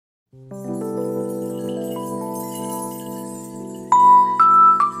Welcome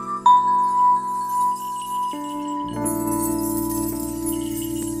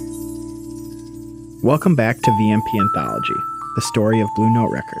back to VMP Anthology, the story of Blue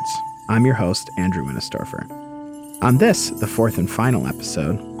Note Records. I'm your host, Andrew Winnestorfer. On this, the fourth and final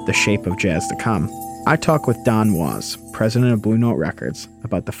episode, The Shape of Jazz to Come, I talk with Don Was, president of Blue Note Records,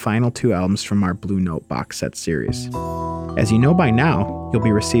 about the final two albums from our Blue Note box set series. As you know by now, you'll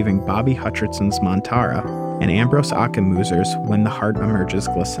be receiving Bobby Hutcherson's Montara and Ambros Akemuzer's When the Heart Emerges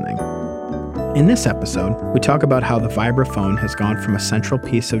Glistening. In this episode, we talk about how the vibraphone has gone from a central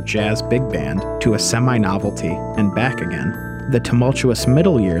piece of jazz big band to a semi-novelty and back again, the tumultuous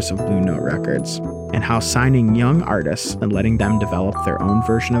middle years of Blue Note Records, and how signing young artists and letting them develop their own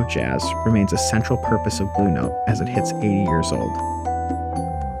version of jazz remains a central purpose of Blue Note as it hits 80 years old.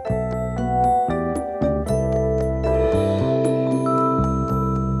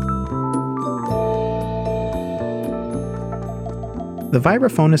 The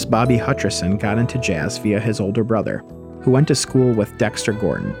vibraphonist Bobby Hutcherson got into jazz via his older brother, who went to school with Dexter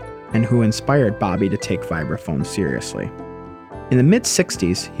Gordon, and who inspired Bobby to take vibraphone seriously. In the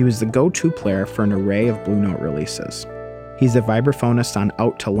mid-60s, he was the go-to player for an array of Blue Note releases. He's the vibraphonist on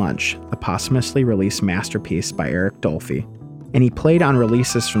Out to Lunch, the posthumously released masterpiece by Eric Dolphy, and he played on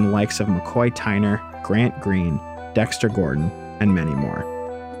releases from the likes of McCoy Tyner, Grant Green, Dexter Gordon, and many more.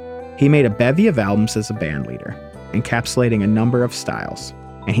 He made a bevy of albums as a bandleader, encapsulating a number of styles,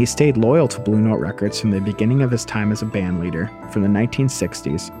 and he stayed loyal to Blue Note Records from the beginning of his time as a bandleader, from the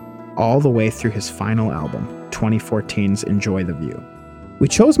 1960s, all the way through his final album, 2014's Enjoy the View. We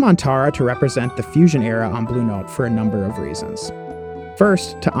chose Montara to represent the fusion era on Blue Note for a number of reasons.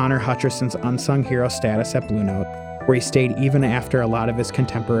 First, to honor Hutcherson's unsung hero status at Blue Note, where he stayed even after a lot of his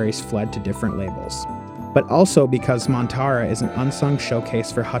contemporaries fled to different labels. But also because Montara is an unsung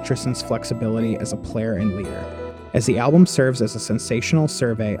showcase for Hutcherson's flexibility as a player and leader, as the album serves as a sensational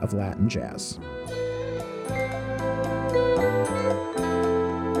survey of Latin jazz.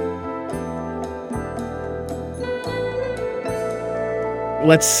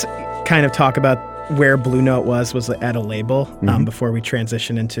 Let's kind of talk about where Blue Note was at a label before we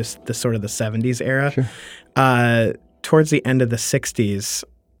transition into the sort of the 70s era. Sure. Towards the end of the 60s,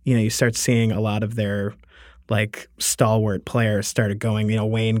 you start seeing a lot of their like stalwart players started going.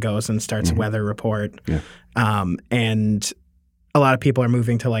 Wayne goes and starts Weather Report. Yeah. And a lot of people are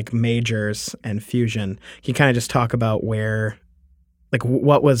moving to like majors and fusion. Can you kind of just talk about where, like,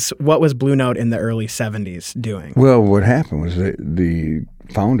 what was Blue Note in the early 70s doing? Well, what happened was that the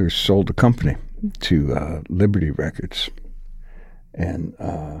founders sold the company to Liberty Records, and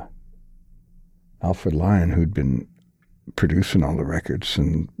Alfred Lyon, who'd been producing all the records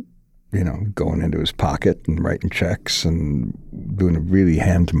and going into his pocket and writing checks and doing a really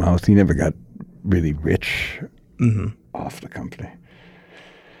hand-to-mouth. He never got really rich off the company.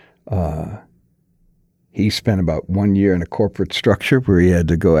 He spent about 1 year in a corporate structure where he had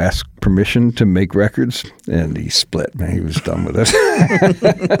to go ask permission to make records, and he split. Man, he was done with it.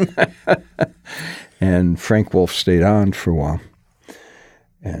 And Frank Wolf stayed on for a while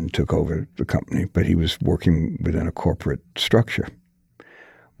and took over the company, but he was working within a corporate structure,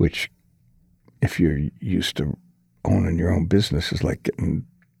 which, if you're used to owning your own business, is like getting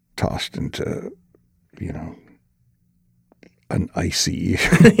tossed into, an icy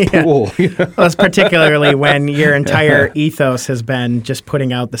pool. Well, it's particularly when your entire ethos has been just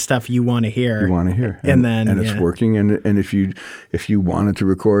putting out the stuff you want to hear. And it's working. And if you wanted to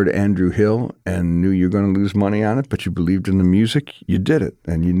record Andrew Hill and knew you were going to lose money on it, but you believed in the music, you did it,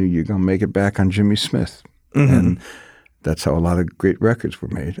 and you knew you were going to make it back on Jimmy Smith. And that's how a lot of great records were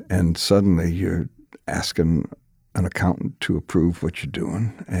made. And suddenly you're asking an accountant to approve what you're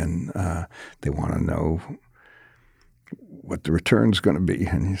doing, and they want to know what the return's going to be.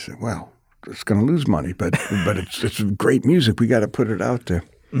 And you say, well, it's going to lose money, but it's great music. We got to put it out there.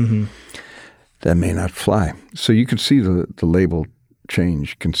 That may not fly. So you can see the label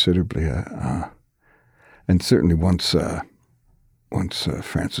change considerably. And certainly once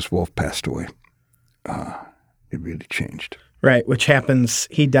Francis Wolf passed away, it really changed. Right, which happens,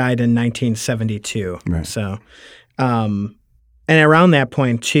 he died in 1972. Right. So, and around that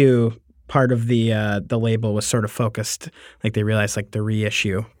point too, part of the label was sort of focused, like they realized like the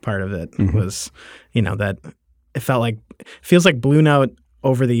reissue part of it was, that it feels like Blue Note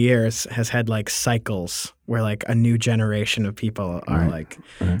over the years has had like cycles where like a new generation of people are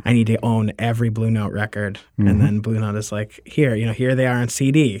I need to own every Blue Note record. And then Blue Note is like, here they are on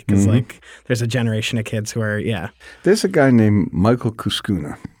CD. Because like there's a generation of kids who are, There's a guy named Michael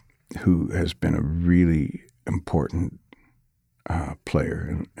Kuskuna who has been a really important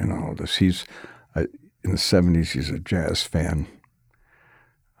player in all of this. He's in the 70s. He's a jazz fan.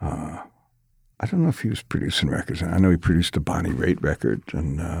 I don't know if he was producing records. I know he produced a Bonnie Raitt record,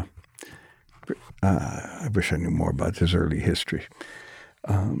 and I wish I knew more about his early history.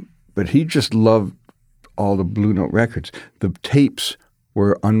 But he just loved all the Blue Note records. The tapes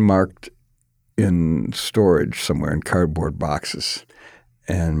were unmarked in storage somewhere in cardboard boxes.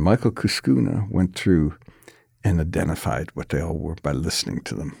 And Michael Kuskuna went through and identified what they all were by listening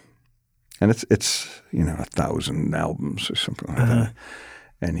to them. And it's 1,000 albums or something like that.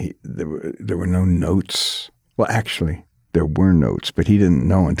 And there were no notes. Well, actually, there were notes, but he didn't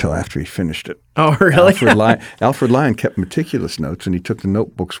know until after he finished it. Oh, really? Alfred Lion kept meticulous notes, and he took the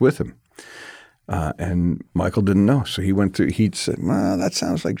notebooks with him. And Michael didn't know, so he went through. He'd said, "Well, that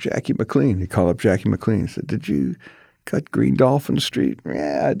sounds like Jackie McLean." He called up Jackie McLean. He said, "Did you cut Green Dolphin Street?"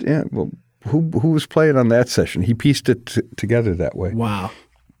 Yeah. Well, who was playing on that session? He pieced it together that way. Wow.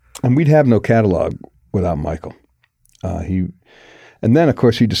 And we'd have no catalog without Michael. And then, of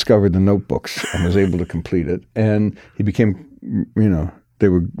course, he discovered the notebooks and was able to complete it. And he became, they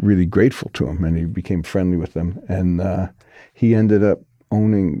were really grateful to him, and he became friendly with them. And he ended up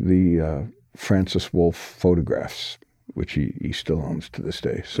owning the Francis Wolff photographs, which he still owns to this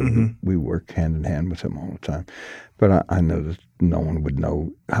day. So we work hand in hand with him all the time. But I know that no one would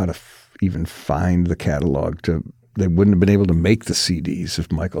know how to even find the catalog. They wouldn't have been able to make the CDs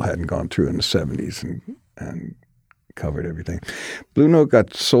if Michael hadn't gone through in the 70s and covered everything. Blue Note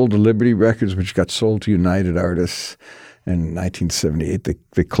got sold to Liberty Records, which got sold to United Artists. And in 1978,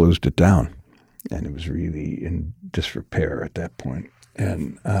 they closed it down. And it was really in disrepair at that point.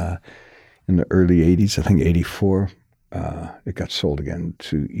 And in the early 80s, I think 84, it got sold again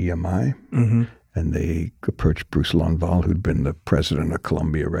to EMI. And they approached Bruce Lundvall, who'd been the president of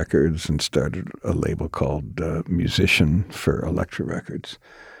Columbia Records, and started a label called Musician for Elektra Records,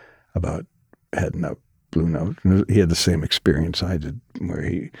 about heading up Blue Note. And he had the same experience I did, where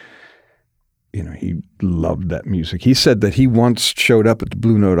he loved that music. He said that he once showed up at the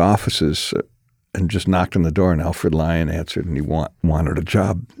Blue Note offices and just knocked on the door, and Alfred Lion answered, and he wanted a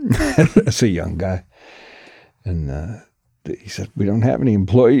job as a young guy. And he said, "We don't have any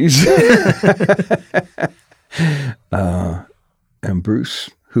employees." And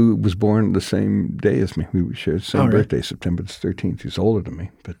Bruce, who was born the same day as me, we shared the same birthday, September the 13th. He's older than me,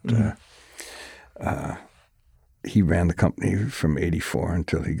 but he ran the company from 84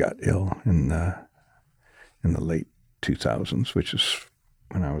 until he got ill in the late 2000s, which is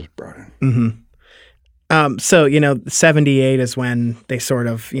when I was brought in. So, 78 is when they sort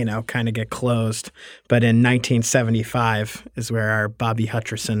of, kind of get closed. But in 1975 is where our Bobby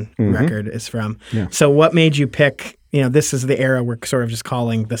Hutcherson record is from. Yeah. So what made you pick, this is the era we're sort of just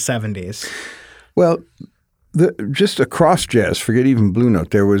calling the 70s? Well, just across jazz, forget even Blue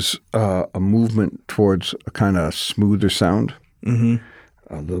Note, there was a movement towards a kind of smoother sound, a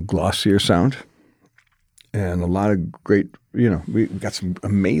little glossier sound. And a lot of great, we got some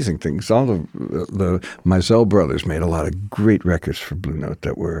amazing things. All the Mizell brothers made a lot of great records for Blue Note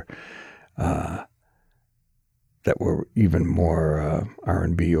that were even more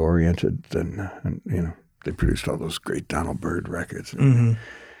R&B oriented than, they produced all those great Donald Byrd records. And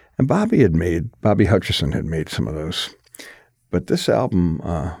Bobby Hutcherson had made some of those. But this album,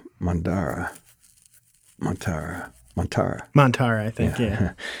 Montara, I think,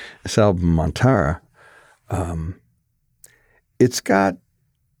 yeah. This album, Montara, it's got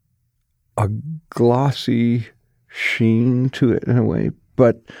a glossy sheen to it in a way,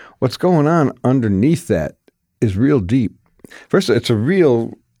 but what's going on underneath that is real deep. First, it's a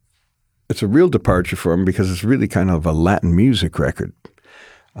real departure for him because it's really kind of a Latin music record.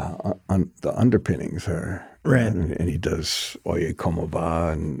 The underpinnings are right, and he does Oye Como Va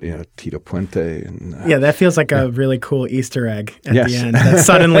and Tito Puente and that feels like a really cool Easter egg at the end. That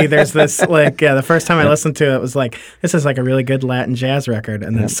suddenly there's this the first time I listened to it was like, this is like a really good Latin jazz record,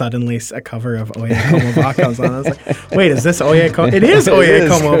 and then suddenly a cover of Oye Como Va comes on. I was like, wait, is this Oye Como? It is Oye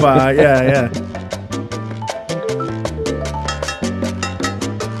Como Va. Yeah.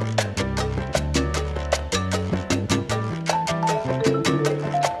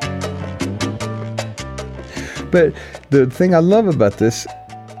 But the thing I love about this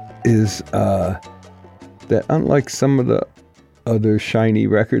is that unlike some of the other shiny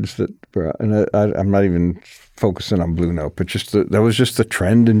records and I'm not even focusing on Blue Note, but that was just the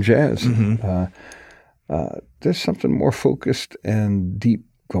trend in jazz. There's something more focused and deep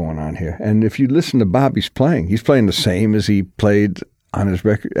going on here. And if you listen to Bobby's playing, he's playing the same as he played on his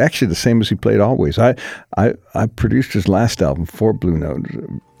record. Actually, the same as he played always. I produced his last album for Blue Note,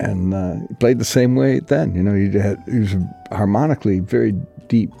 and he played the same way then. You know, he was a harmonically very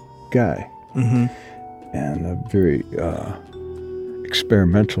deep guy, and a very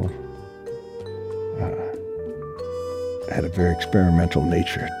experimental. Had a very experimental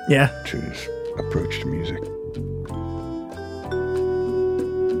nature to his approach to music.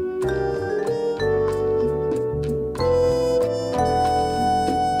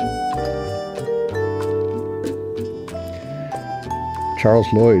 Charles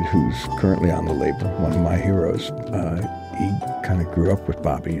Lloyd, who's currently on the label, one of my heroes, he kind of grew up with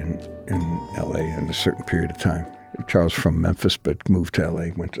Bobby in L.A. in a certain period of time. Charles from Memphis, but moved to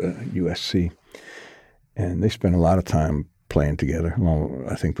L.A., went to USC. And they spent a lot of time playing together, along,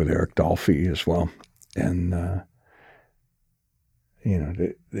 I think, with Eric Dolphy as well. And, you know,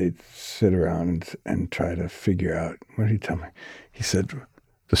 they'd sit around and try to figure out, what did he tell me? He said,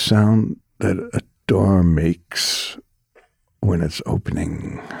 the sound that a door makes when it's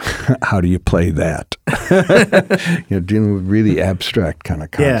opening, how do you play that? You know, dealing with really abstract kind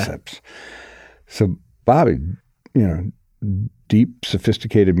of concepts. Yeah. So Bobby, you know, deep,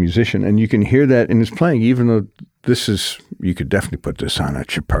 sophisticated musician, and you can hear that in his playing, even though this is, you could definitely put this on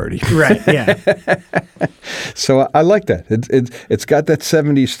at your party. Right, yeah. So I like that. It's got that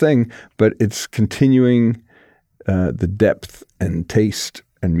 70s thing, but it's continuing the depth and taste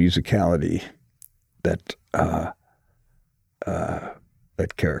and musicality that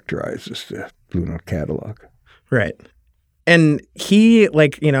characterizes the Blue Note catalog. Right. And he,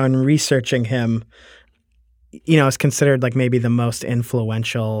 like, you know, in researching him, you know, is considered like maybe the most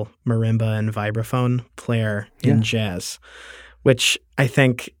influential marimba and vibraphone player in jazz, which I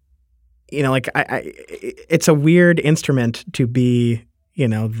think, you know, like it's a weird instrument to be, you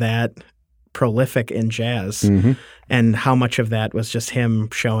know, that prolific in jazz, and how much of that was just him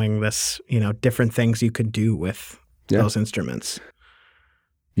showing this, you know, different things you could do with those instruments.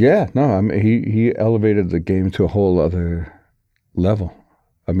 Yeah, no, I mean, he elevated the game to a whole other level.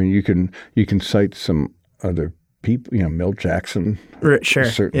 I mean, you can cite some other people, you know, Milt Jackson,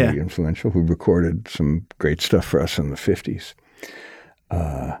 certainly influential, who recorded some great stuff for us in the 50s.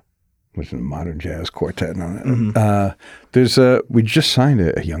 Was in the Modern Jazz Quartet and all that. We just signed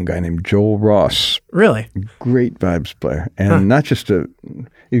a young guy named Joel Ross. Really? Great vibes player. And not just a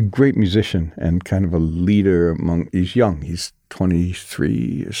great musician and kind of a leader he's young. He's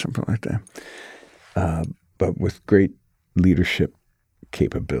 23 or something like that. But with great leadership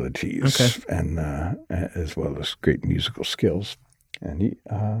capabilities and as well as great musical skills. And he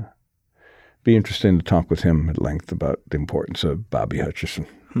be interesting to talk with him at length about the importance of Bobby Hutcherson.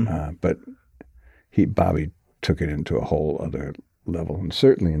 But Bobby took it into a whole other level, and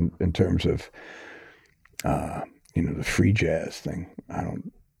certainly in terms of you know, the free jazz thing.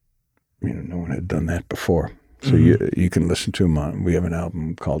 No one had done that before. So you can listen to him we have an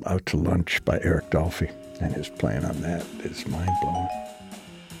album called Out to Lunch by Eric Dolphy, and his playing on that is mind blowing.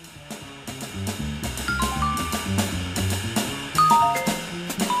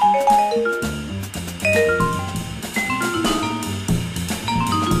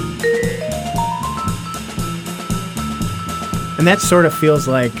 And that sort of feels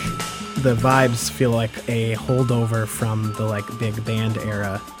like the vibes feel like a holdover from the like big band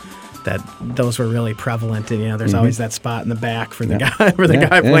era, that those were really prevalent. And, you know, there's always that spot in the back for the guy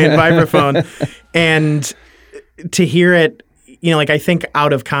playing vibraphone. And to hear it, you know, like I think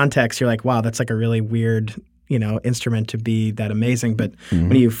out of context, you're like, wow, that's like a really weird, you know, instrument to be that amazing. But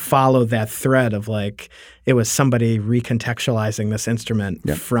when you follow that thread of like, it was somebody recontextualizing this instrument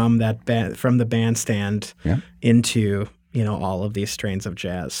from that from the bandstand into, you know, all of these strains of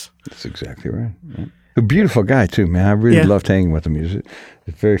jazz. That's exactly right. Yeah. A beautiful guy too, man. I really loved hanging with him. He was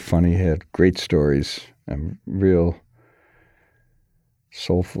very funny. He had great stories. A real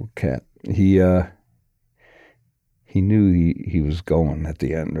soulful cat. He knew he was going at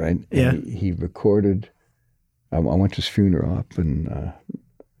the end, right? And he recorded. I went to his funeral up in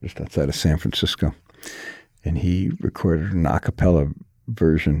just outside of San Francisco, and he recorded an a cappella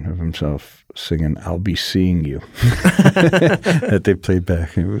version of himself singing "I'll Be Seeing You" that they played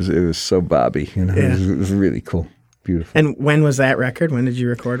back. It was so Bobby, you know. It was really cool, beautiful. And when was that record? When did you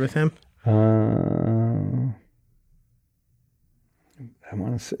record with him? I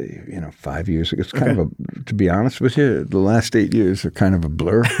want to say, 5 years ago. It's kind of to be honest with you, the last 8 years are kind of a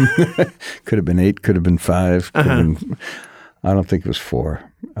blur. Could have been 8, could have been 5. Could have been, I don't think it was 4.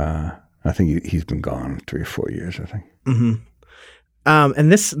 I think he's been gone 3 or 4 years, I think. Mm-hmm.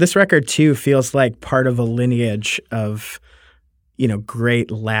 And this record too feels like part of a lineage of, great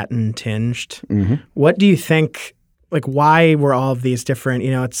Latin tinged. Mm-hmm. What do you think like why were all of these different,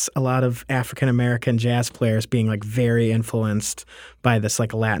 it's a lot of African American jazz players being like very influenced by this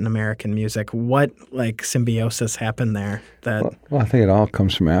like Latin American music. What like symbiosis happened there? Well, I think it all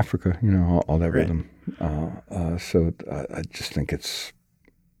comes from Africa, all that rhythm. So I just think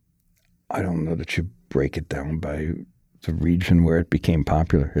I don't know that you break it down by the region where it became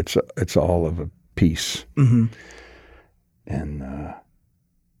popular. It's all of a piece. Mm-hmm. And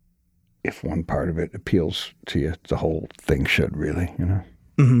if one part of it appeals to you, the whole thing should really,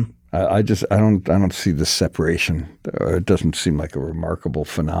 Mm-hmm. I don't see the separation. Or it doesn't seem like a remarkable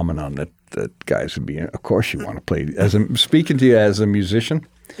phenomenon that guys would be in. Of course, you want to play speaking to you as a musician.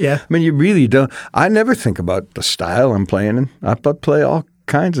 Yeah, I mean, you really don't. I never think about the style I'm playing in. I play all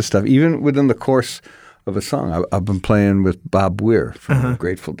kinds of stuff, even within the course of a song. I've been playing with Bob Weir from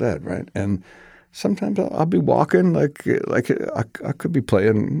Grateful Dead, right? And sometimes I'll be walking like I could be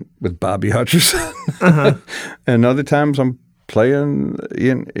playing with Bobby Hutcherson, and other times I'm playing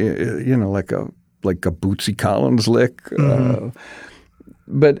like a Bootsy Collins lick.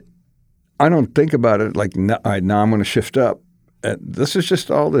 But I don't think about it like, all right, now I'm going to shift up. This is just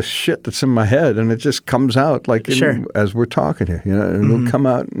all this shit that's in my head, and it just comes out like as we're talking here. And it'll come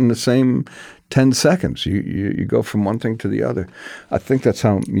out in the same 10 seconds. You go from one thing to the other. I think that's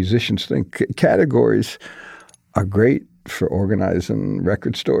how musicians think. Categories are great for organizing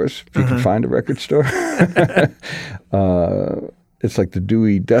record stores. If you can find a record store, it's like the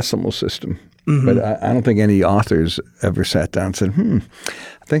Dewey Decimal System. But I don't think any authors ever sat down and said,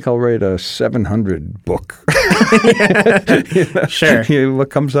 I think I'll write a 700 book. Sure.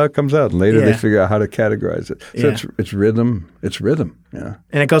 What comes out, comes out. And later they figure out how to categorize it. So it's rhythm. It's rhythm. Yeah.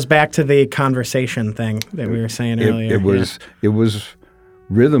 And it goes back to the conversation thing that we were saying earlier. It was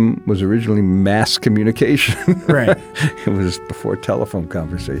rhythm was originally mass communication. Right. It was before telephone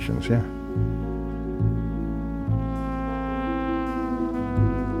conversations, yeah.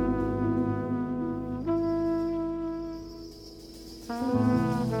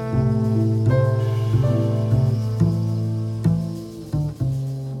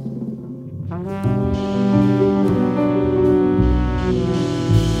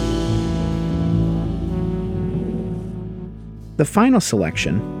 The final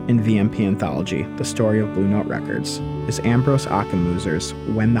selection in VMP Anthology, The Story of Blue Note Records, is Ambrose Akkenmoezer's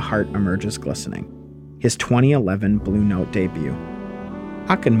When the Heart Emerges Glistening, his 2011 Blue Note debut.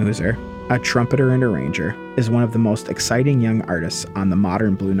 Akkenmoezer, a trumpeter and arranger, is one of the most exciting young artists on the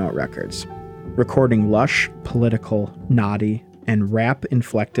modern Blue Note records, recording lush, political, naughty, and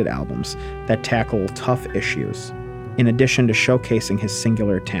rap-inflected albums that tackle tough issues, in addition to showcasing his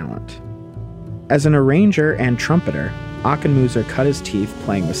singular talent. As an arranger and trumpeter, Akkenmoezer cut his teeth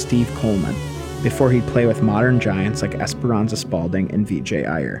playing with Steve Coleman before he'd play with modern giants like Esperanza Spalding and Vijay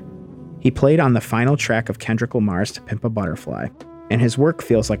Iyer. He played on the final track of Kendrick Lamar's To Pimp a Butterfly, and his work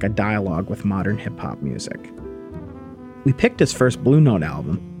feels like a dialogue with modern hip-hop music. We picked his first Blue Note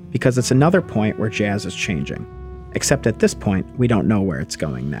album because it's another point where jazz is changing, except at this point, we don't know where it's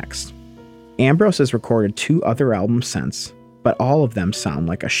going next. Ambrose has recorded 2 other albums since, but all of them sound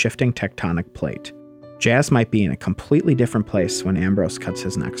like a shifting tectonic plate. Jazz might be in a completely different place when Ambrose cuts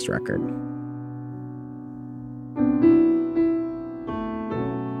his next record.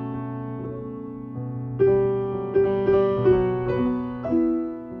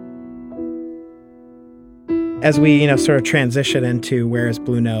 As we, sort of transition into where is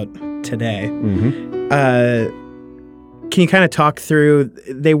Blue Note today, can you kind of talk through,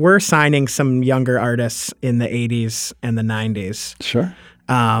 they were signing some younger artists in the 80s and the 90s. Sure.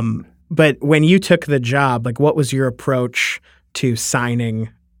 But when you took the job, like what was your approach to signing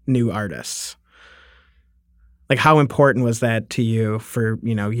new artists? Like how important was that to you for,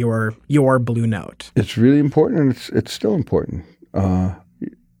 your Blue Note? It's really important, and it's still important.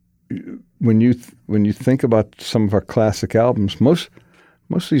 When you think about some of our classic albums, most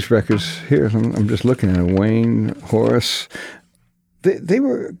of these records here, I'm just looking at Wayne, Horace, they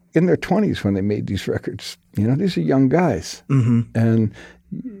were in their 20s when they made these records. These are young guys. And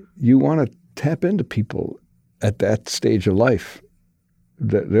you want to tap into people at that stage of life.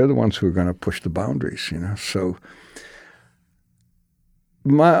 They're the ones who are going to push the boundaries, So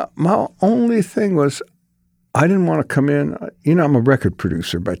my only thing was I didn't want to come in. I'm a record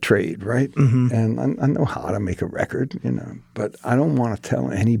producer by trade, right? And I know how to make a record, but I don't want to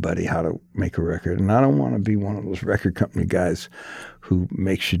tell anybody how to make a record. And I don't want to be one of those record company guys who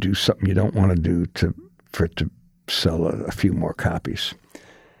makes you do something you don't want to do for it to sell a few more copies.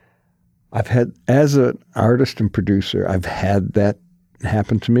 I've had, as an artist and producer, I've had that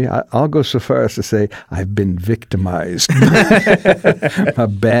happen to me. I'll go so far as to say I've been victimized by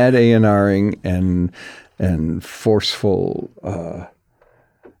bad A&Ring and and forceful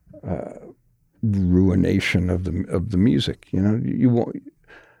ruination of the music. You know, you won't.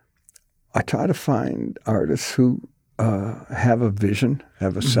 I try to find artists who have a vision,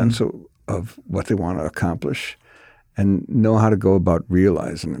 have a sense of what they want to accomplish, and know how to go about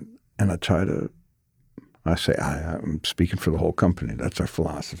realizing it. And I'm speaking for the whole company. That's our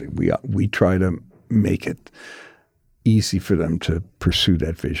philosophy. We try to make it easy for them to pursue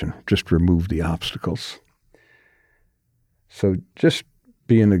that vision. Just remove the obstacles. So just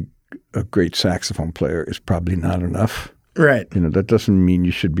being a great saxophone player is probably not enough. Right. You know, that doesn't mean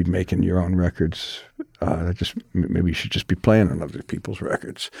you should be making your own records. Maybe you should just be playing on other people's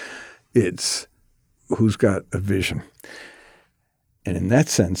records. It's who's got a vision. And in that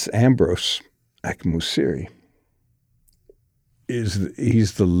sense, Ambros Akinmusire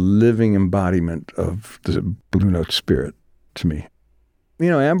he's the living embodiment of the Blue Note spirit to me. You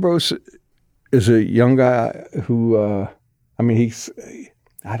know, Ambros is a young guy who,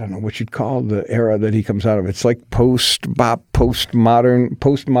 I don't know what you'd call the era that he comes out of. It's like post-bop,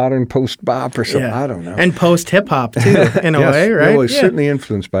 postmodern, post-bop or something. Yeah. I don't know. And post-hip-hop, too, in a way, right? Well, he's certainly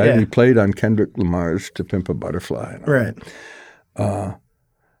influenced by it. And he played on Kendrick Lamar's To Pimp a Butterfly. Right.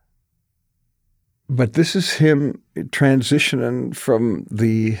 But this is him transitioning from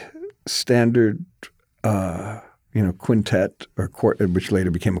the standard, quintet or quartet, which later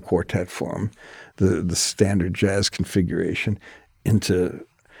became a quartet form, the standard jazz configuration, into.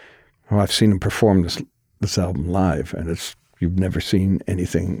 Well, I've seen him perform this album live, and you've never seen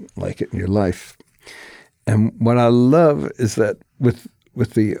anything like it in your life. And what I love is that with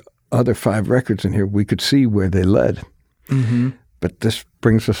the other 5 records in here, we could see where they led. Mm-hmm. But this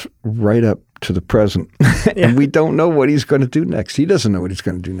brings us right up to the present. And we don't know what he's going to do next. He doesn't know what he's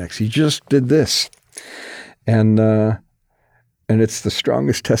going to do next. He just did this. And it's the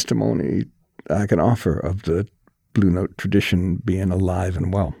strongest testimony I can offer of the Blue Note tradition being alive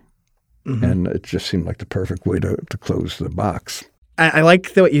and well. Mm-hmm. And it just seemed like the perfect way to close the box. I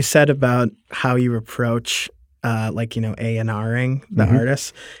like what you said about how you approach A&Ring the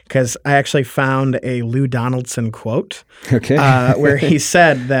artists, because I actually found a Lou Donaldson quote where he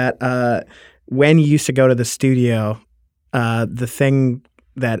said that when you used to go to the studio, the thing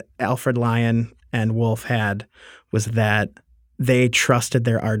that Alfred Lion and Wolf had was that they trusted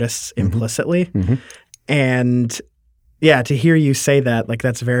their artists implicitly. Mm-hmm. And yeah, to hear you say that, like,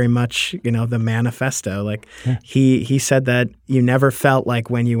 that's very much, the manifesto. Like, he said that you never felt like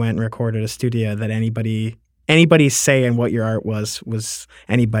when you went and recorded a studio that anybody's saying what your art was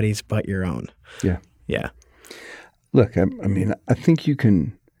anybody's but your own. Yeah. Yeah. Look, I think you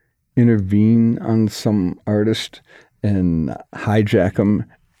can intervene on some artist and hijack them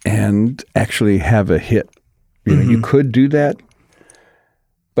and actually have a hit. You could do that,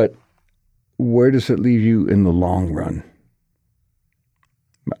 but where does it leave you in the long run?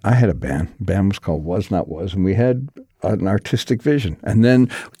 I had a band. The band was called Was Not Was, and we had an artistic vision. And then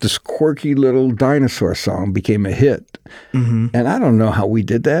this quirky little dinosaur song became a hit. Mm-hmm. And I don't know how we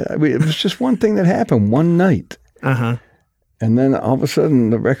did that. It was just one thing that happened one night. Uh-huh. And then all of a sudden,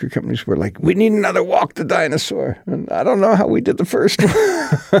 the record companies were like, we need another Walk the Dinosaur. And I don't know how we did the first one.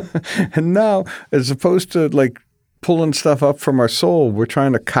 And now, as opposed to like pulling stuff up from our soul, we're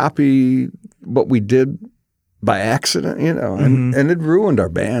trying to copy what we did by accident, and it ruined our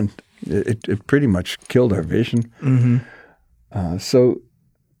band. It pretty much killed our vision. Mm-hmm. So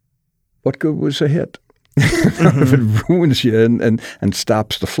what good was a hit if it ruins you and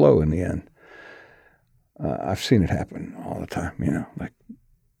stops the flow in the end? I've seen it happen all the time, like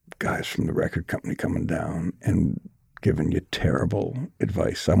guys from the record company coming down and giving you terrible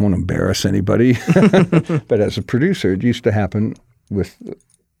advice. I won't embarrass anybody, but as a producer, it used to happen with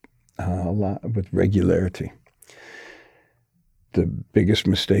a lot with regularity. The biggest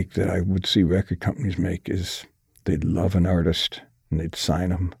mistake that I would see record companies make is they'd love an artist and they'd sign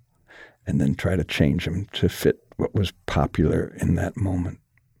them and then try to change them to fit what was popular in that moment.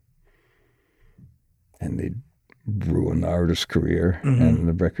 And they'd ruin the artist's career and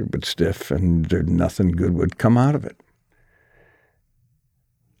the record would stiff and nothing good would come out of it.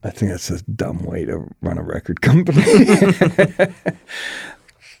 I think that's a dumb way to run a record company.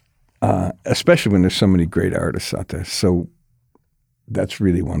 Especially when there's so many great artists out there. So that's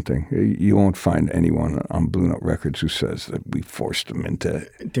really one thing. You won't find anyone on Blue Note Records who says that we forced them into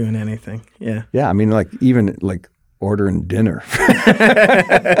doing anything. Yeah. Yeah. Even ordering dinner.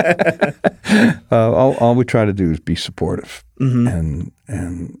 All we try to do is be supportive and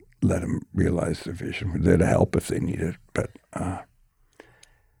let them realize their vision. We're there to help if they need it. But I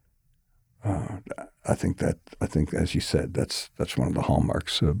think as you said, that's one of the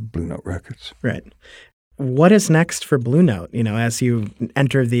hallmarks of Blue Note Records. Right. What is next for Blue Note, as you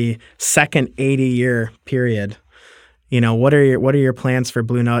enter the second 80-year period? What are your plans for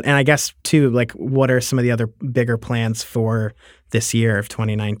Blue Note? And I guess, too, like, what are some of the other bigger plans for this year of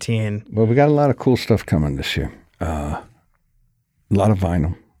 2019? Well, we got a lot of cool stuff coming this year. A lot of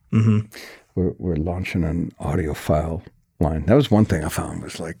vinyl. Mm-hmm. We're launching an audiophile line. That was one thing I found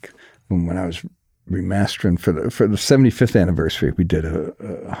was like when I was remastering for the 75th anniversary, we did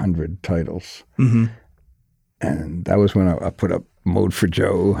 100 titles. Mm-hmm. And that was when I put up Mode for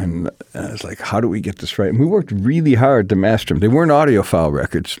Joe, and I was like, how do we get this right? And we worked really hard to master them. They weren't audiophile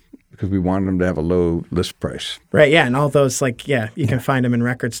records because we wanted them to have a low list price. Right, yeah, and all those, you can find them in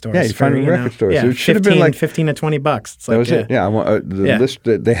record stores. Yeah, you find them in record stores. Yeah, it should have been like $15 to $20. It's that was it. Yeah, list,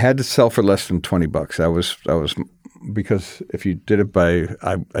 they had to sell for less than $20. I was because if you did it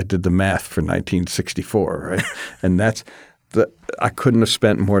I did the math for 1964, right? And that's I couldn't have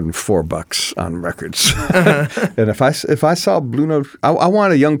spent more than $4 on records. Uh-huh. And if I saw Blue Note, I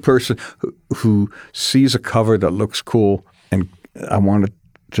want a young person who sees a cover that looks cool, and I want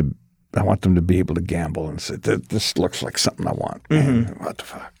them to be able to gamble and say, this looks like something I want. Mm-hmm. What the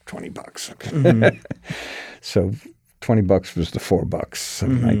fuck? $20. Okay. Mm-hmm. So $20 was the $4 of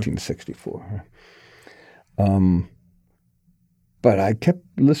 1964. But I kept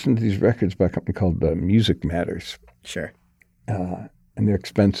listening to these records by a company called Music Matters. Sure. And they're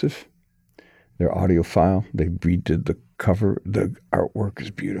expensive. They're audiophile. They redid the cover. The artwork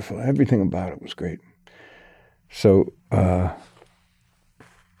is beautiful. Everything about it was great. So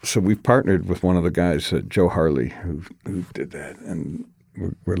we've partnered with one of the guys, Joe Harley, who did that, and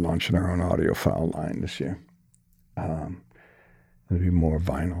we're launching our own audiophile line this year. There'll be more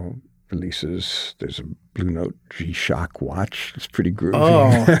vinyl releases. There's a Blue Note G-Shock watch. It's pretty groovy.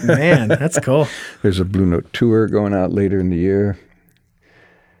 Oh, man, that's cool. There's a Blue Note tour going out later in the year.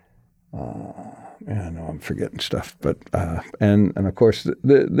 I know I'm forgetting stuff, but and of course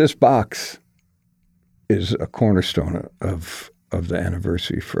this box is a cornerstone of the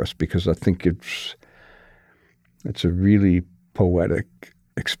anniversary for us because I think it's a really poetic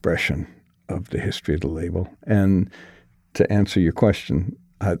expression of the history of the label. And to answer your question,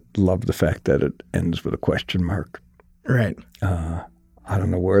 I love the fact that it ends with a question mark. Right. I don't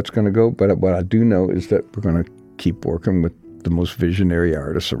know where it's going to go, but what I do know is that we're going to keep working with the most visionary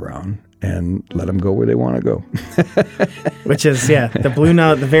artists around and let them go where they want to go. Which is, the Blue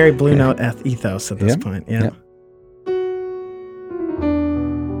Note, the very Blue Note ethos at this point. Yeah.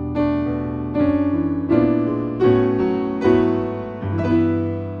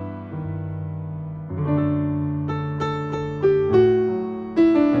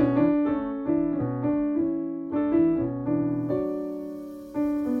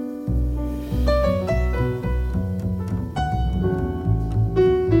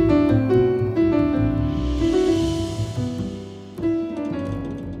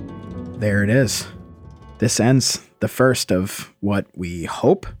 There it is. This ends the first of what we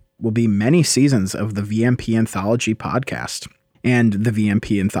hope will be many seasons of the VMP Anthology podcast and the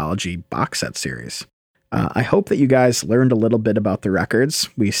VMP Anthology box set series. I hope that you guys learned a little bit about the records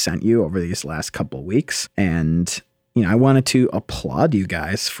we sent you over these last couple weeks. And, I wanted to applaud you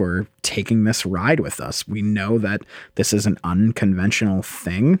guys for taking this ride with us. We know that this is an unconventional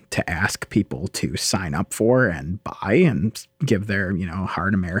thing to ask people to sign up for and buy and give their,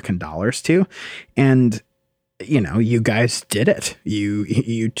 hard American dollars to. And, you guys did it.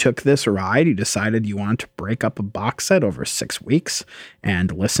 You took this ride. You decided you wanted to break up a box set over 6 weeks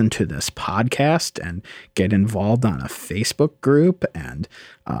and listen to this podcast and get involved on a Facebook group and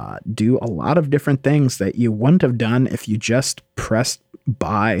do a lot of different things that you wouldn't have done if you just pressed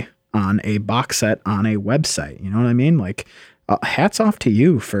buy on a box set on a website. You know what I mean? Like, hats off to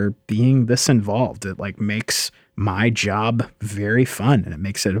you for being this involved. It makes my job very fun, and it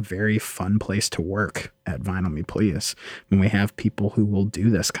makes it a very fun place to work at Vinyl Me Please when we have people who will do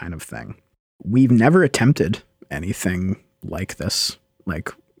this kind of thing. We've never attempted anything like this. I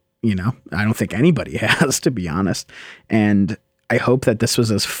don't think anybody has, to be honest. And I hope that this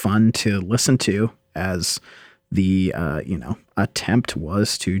was as fun to listen to as the, attempt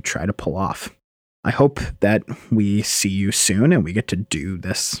was to try to pull off. I hope that we see you soon and we get to do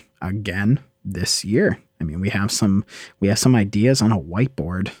this again this year. I mean, we have some ideas on a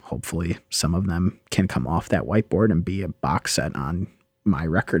whiteboard. Hopefully some of them can come off that whiteboard and be a box set on my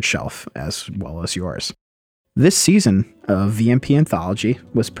record shelf as well as yours. This season of VMP Anthology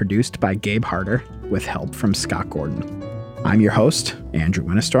was produced by Gabe Harder with help from Scott Gordon. I'm your host, Andrew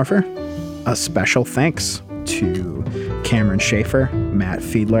Winistorfer. A special thanks to Cameron Schaefer, Matt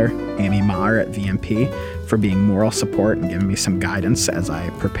Fiedler, Amy Maher at VMP for being moral support and giving me some guidance as I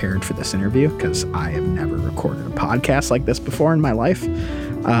prepared for this interview, because I have never recorded a podcast like this before in my life.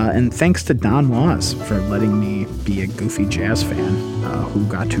 And thanks to Don Laws for letting me be a goofy jazz fan who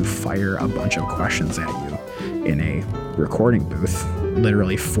got to fire a bunch of questions at you in a recording booth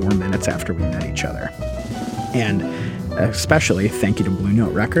literally 4 minutes after we met each other. And especially thank you to Blue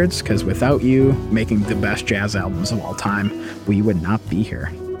Note Records, because without you making the best jazz albums of all time, we would not be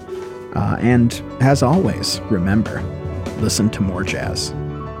here. And as always, remember, listen to more jazz.